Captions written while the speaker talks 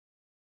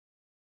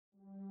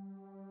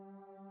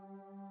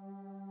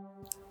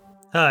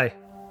Hi,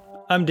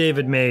 I'm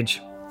David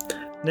Mage,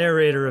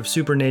 narrator of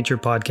Supernature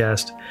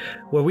Podcast,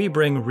 where we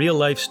bring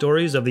real-life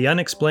stories of the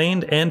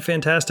unexplained and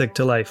fantastic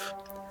to life.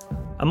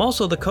 I'm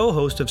also the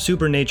co-host of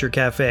Supernature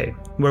Cafe,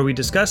 where we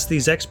discuss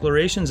these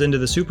explorations into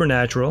the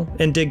supernatural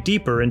and dig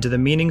deeper into the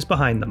meanings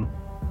behind them.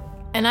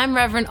 And I'm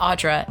Reverend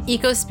Audra,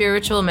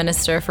 eco-spiritual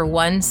minister for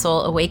One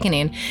Soul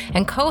Awakening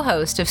and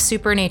co-host of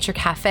Supernature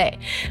Cafe.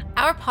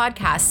 Our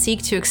podcasts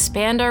seek to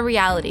expand our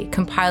reality,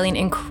 compiling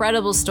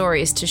incredible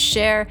stories to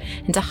share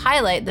and to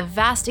highlight the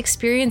vast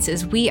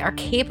experiences we are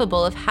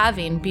capable of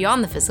having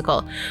beyond the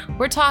physical.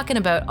 We're talking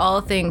about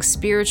all things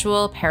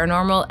spiritual,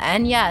 paranormal,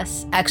 and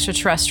yes,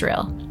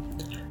 extraterrestrial.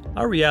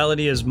 Our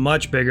reality is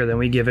much bigger than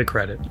we give it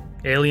credit.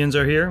 Aliens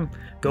are here,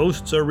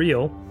 ghosts are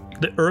real.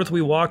 The earth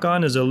we walk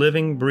on is a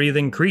living,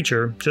 breathing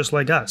creature just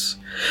like us.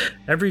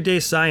 Everyday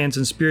science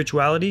and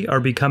spirituality are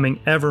becoming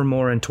ever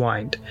more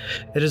entwined.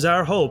 It is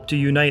our hope to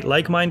unite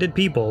like-minded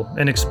people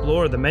and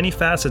explore the many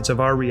facets of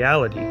our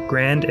reality,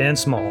 grand and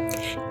small.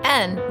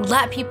 And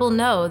let people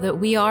know that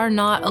we are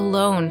not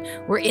alone.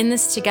 We're in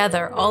this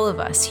together, all of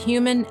us,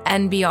 human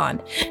and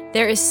beyond.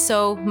 There is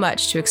so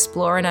much to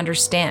explore and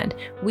understand.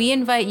 We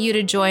invite you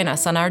to join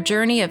us on our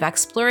journey of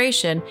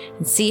exploration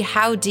and see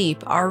how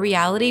deep our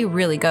reality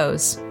really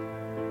goes.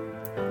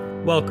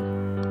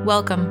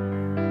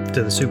 Welcome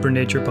to the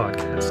Supernature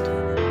Podcast.